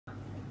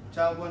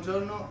Ciao,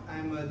 buongiorno.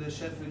 I'm the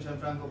chef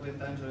Gianfranco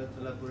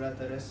at La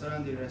Burrata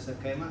restaurant in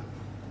Resacema,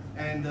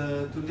 and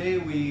today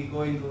we're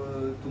going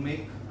to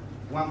make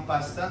one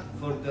pasta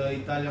for the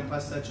Italian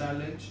pasta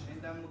challenge,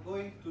 and I'm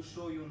going to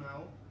show you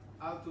now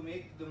how to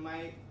make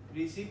my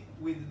recipe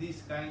with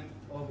this kind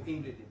of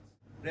ingredients: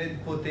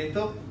 red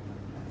potato,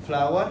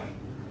 flour,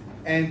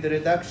 and the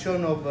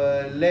reduction of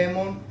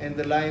lemon and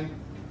lime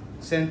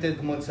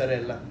scented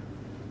mozzarella.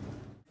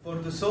 For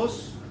the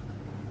sauce,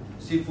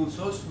 seafood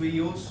sauce, we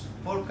use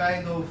 4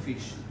 kinds of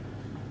fish: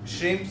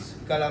 shrimps,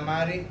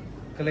 calamari,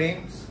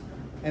 clams,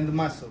 and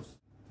mussels.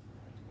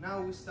 Now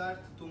we start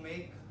to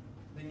make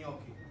the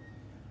gnocchi.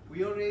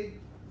 We already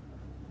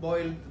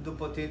boiled the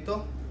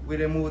potato, we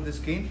remove the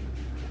skin,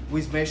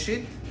 we smash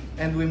it,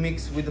 and we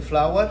mix with the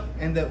flour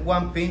and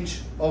 1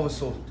 pinch of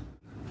salt.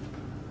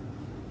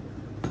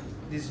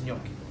 This is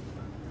gnocchi.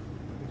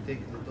 We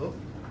take the dough,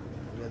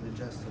 we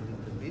adjust a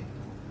little bit.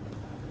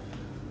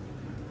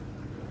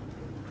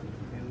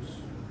 Use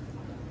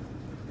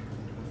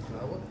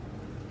flour.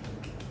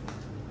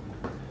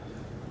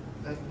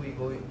 And we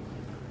going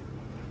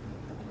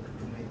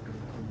to make the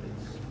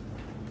base.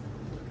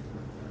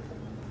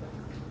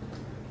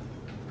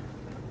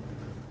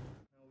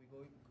 Now we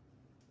going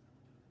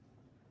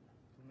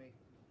to make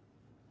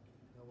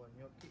our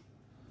gnocchi.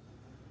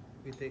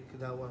 We take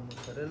our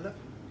mozzarella.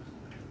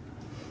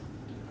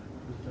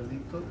 Put a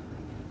little.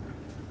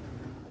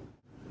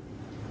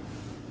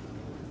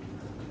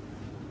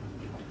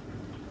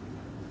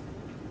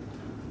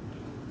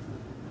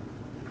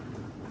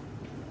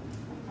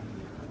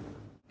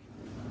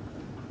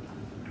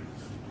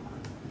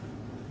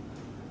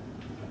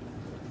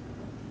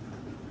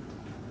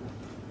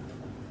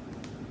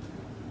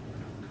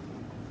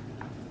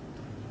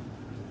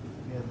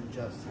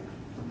 Just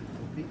a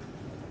little bit.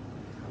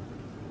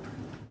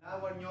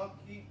 Our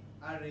gnocchi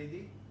are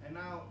ready, and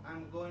now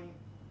I'm going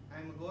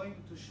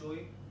to show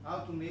you how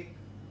to make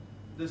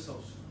the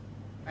sauce.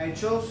 I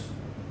chose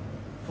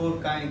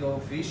 4 kinds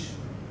of fish: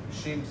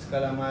 shrimps,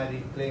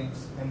 calamari,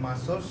 clams, and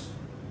mussels.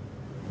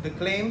 The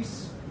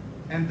clams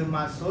and the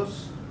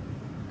mussels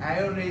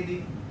I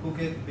already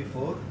cooked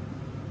before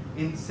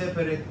in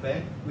separate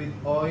pan with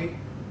oil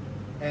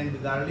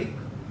and garlic.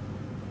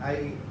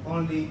 I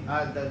only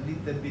add a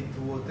little bit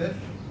water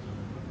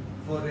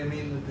for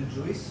remaining the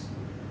juice.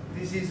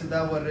 This is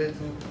our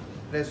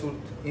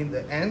result in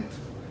the end.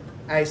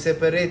 I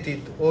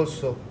separated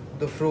also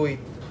the fruit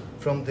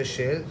from the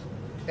shell,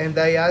 and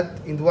I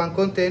add in 1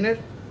 container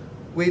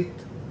with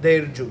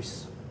their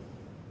juice.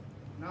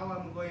 Now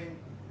I'm going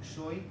to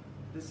show you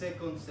the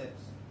second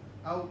steps: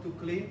 how to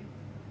clean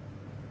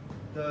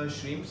the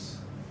shrimps.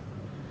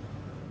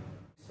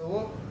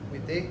 So we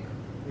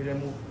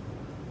remove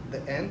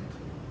the end.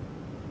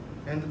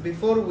 And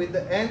before with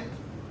the end,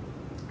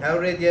 I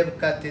already have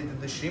cut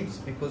the shrimps,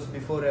 because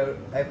before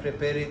I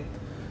prepared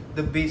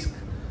the bisque.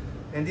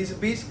 And this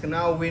bisque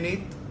now we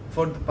need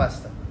for the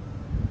pasta.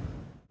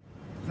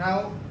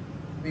 Now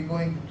we're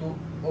going to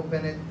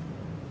open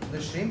the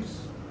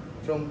shrimps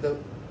from the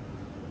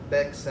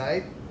back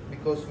side,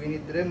 because we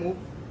need to remove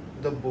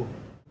the bone.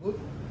 Good.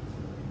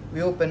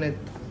 We open it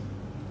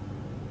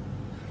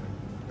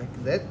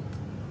like that.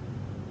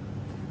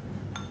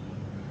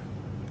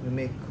 We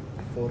make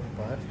 4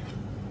 parts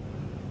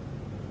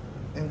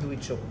and we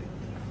chop it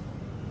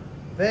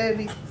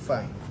very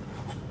fine.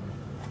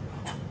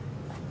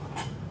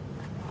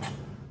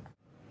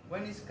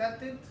 When it's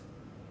cut,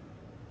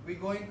 we're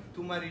going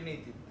to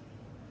marinate it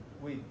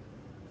with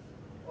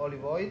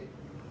olive oil,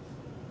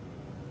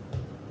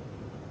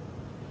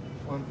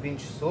 1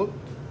 pinch salt,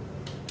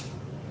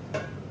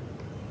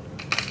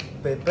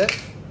 pepper,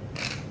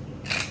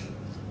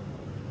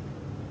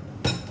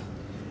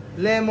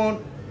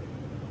 lemon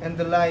and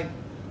the lime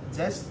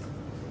zest,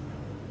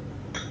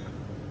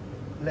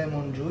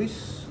 lemon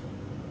juice,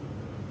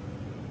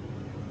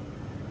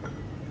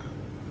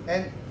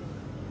 and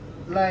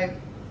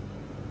lime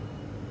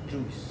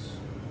juice.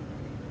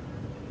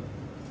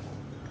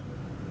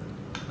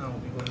 Now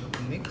we're going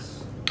to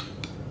mix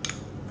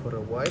for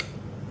a while.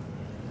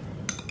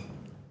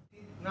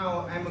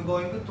 Now I'm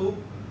going to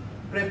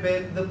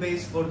prepare the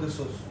base for the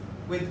sauce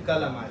with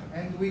calamari,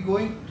 and we're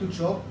going to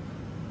chop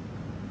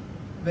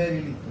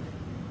very little,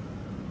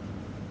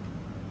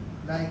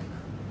 like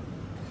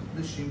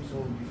the shrimps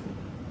all before.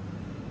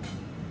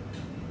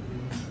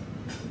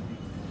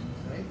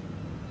 Inside.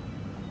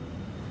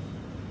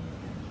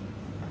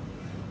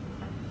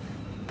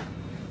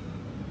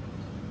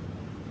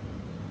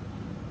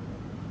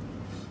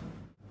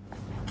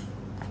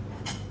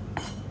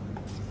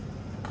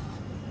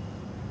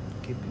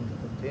 Keep in the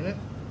container.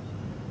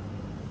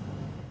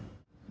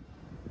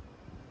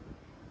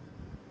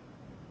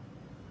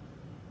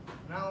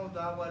 Now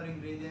our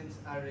ingredients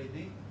are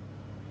ready,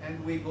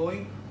 and we're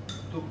going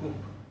to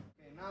cook.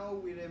 Okay, now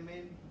we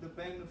remain the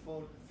pan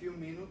for a few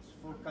minutes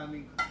for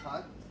coming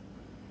hot,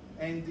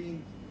 and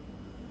in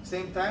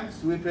same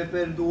times we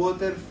prepare the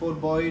water for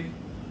boil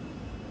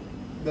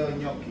the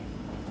gnocchi.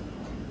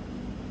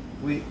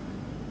 We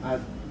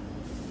add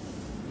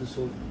the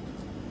salt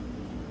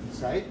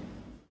inside.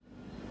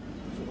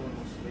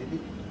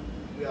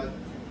 we add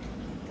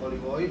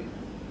olive oil. Now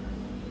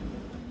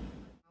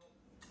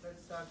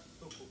let's start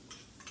to cook.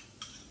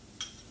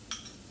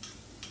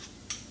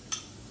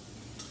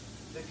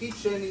 The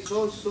kitchen is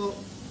also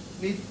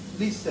need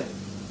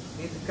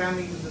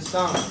coming the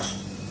sound.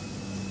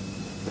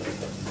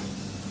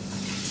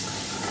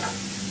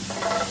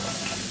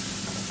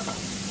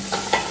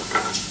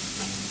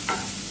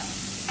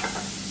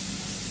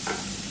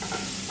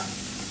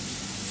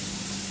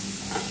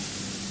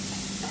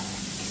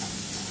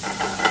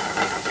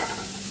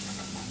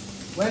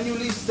 When you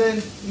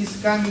listen,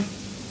 it's coming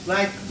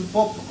like the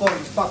popcorn,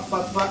 pop,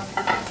 pop, pop.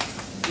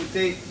 You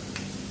take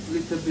a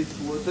little bit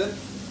water.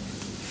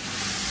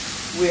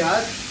 We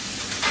add,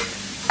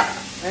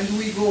 and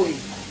we going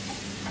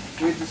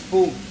with the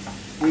spoon,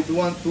 with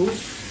one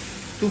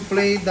tooth, to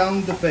play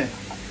down the pan,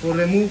 to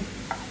remove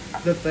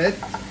the fat,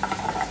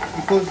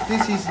 because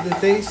this is the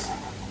taste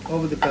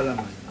of the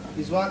calamari.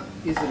 This one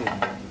is ready.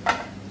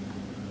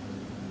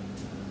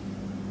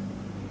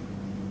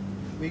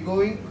 We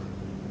going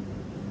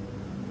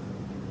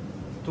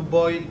to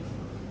boil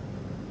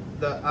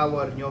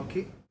our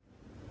gnocchi.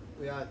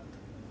 We add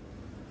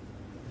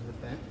the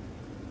pan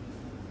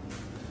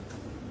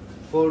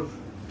for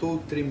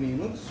 2-3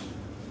 minutes.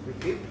 We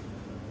keep.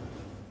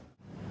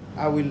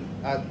 I will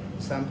add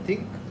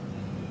something.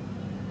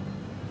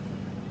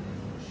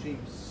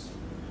 Shrimps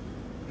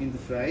in the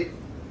fry.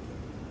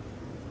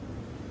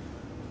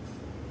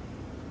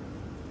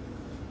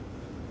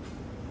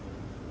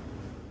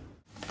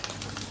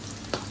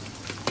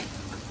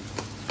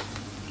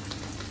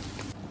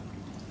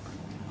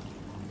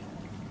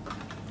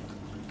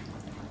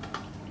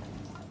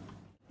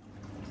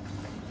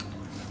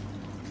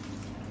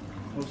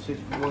 Also,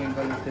 if going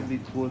a little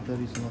bit water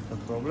is not a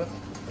problem.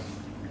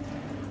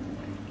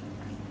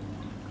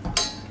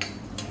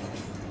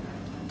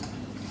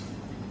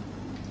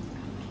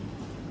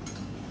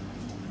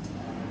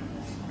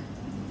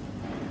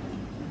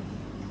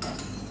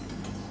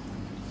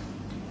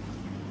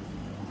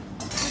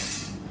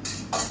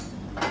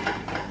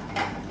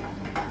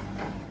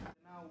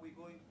 Now we're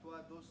going to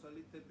add also a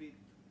little bit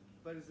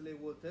parsley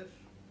water.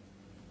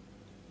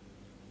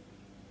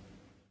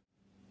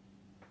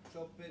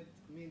 Chopped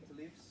mint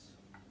leaves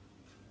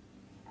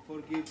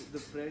for give the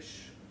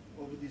fresh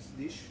of this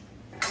dish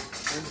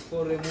and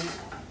for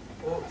remove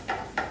all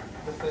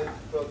the fat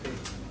protein.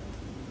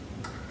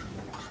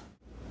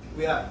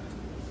 We add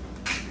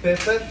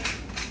pepper.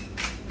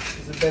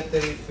 It's better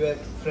if you add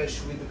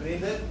fresh with the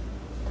grinder.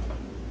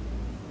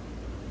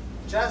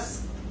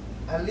 Just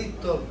a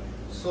little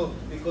salt,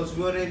 because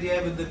we already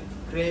have the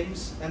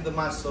creams and the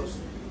mussels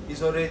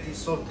is already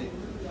salted.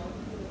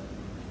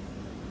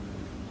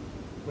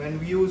 When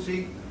we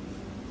using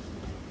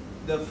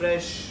the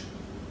fresh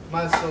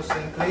mussels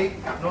and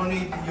cream, no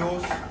need to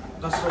use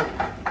the salt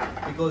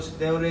because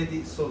they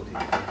already salted.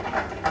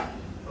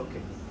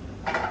 Okay.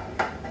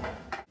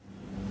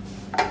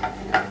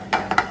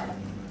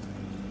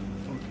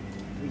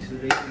 This is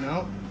ready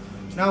now.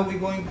 Now we're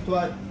going to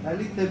add a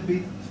little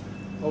bit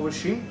of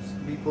shrimps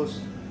because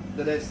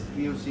the rest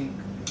we're using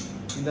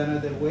in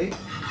another way.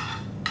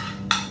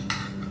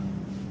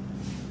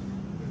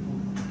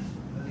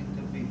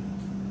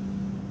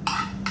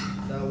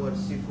 Our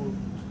seafood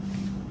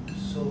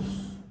sauce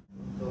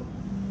on top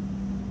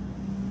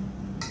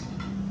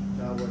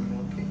our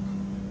gnocchi.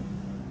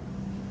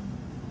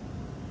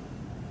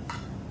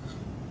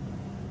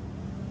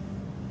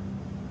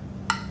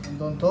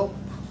 And on top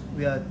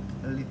we add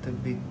a little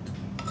bit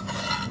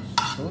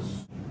of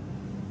sauce.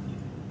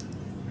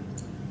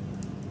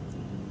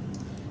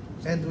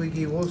 And we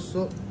give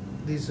also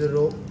this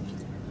row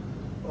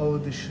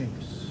of the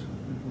shrimps.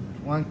 We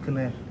put one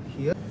kernel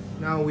here.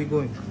 Now we're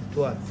going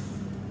to add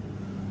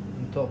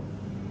on top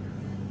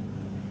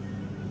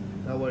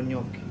our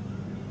gnocchi,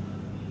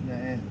 the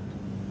end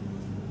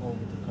of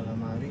the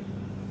calamari.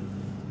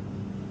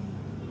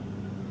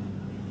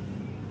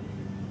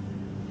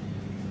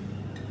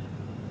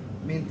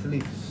 Mint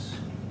leaves.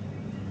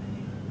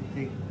 We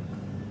take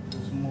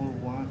a small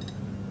one.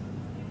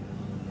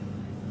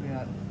 We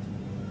add.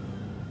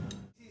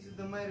 This is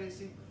my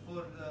recipe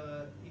for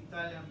the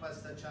Italian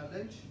pasta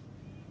challenge.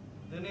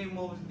 The name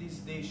of this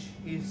dish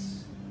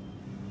is,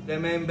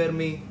 remember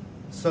me,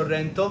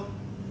 Sorrento,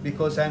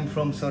 because I'm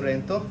from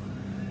Sorrento,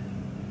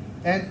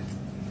 and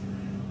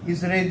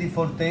is ready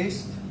for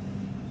taste.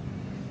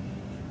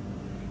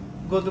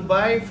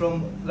 Goodbye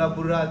from La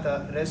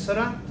Burrata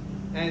restaurant,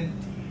 and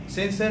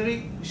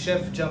sincerely,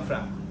 Chef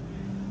Gianfranco.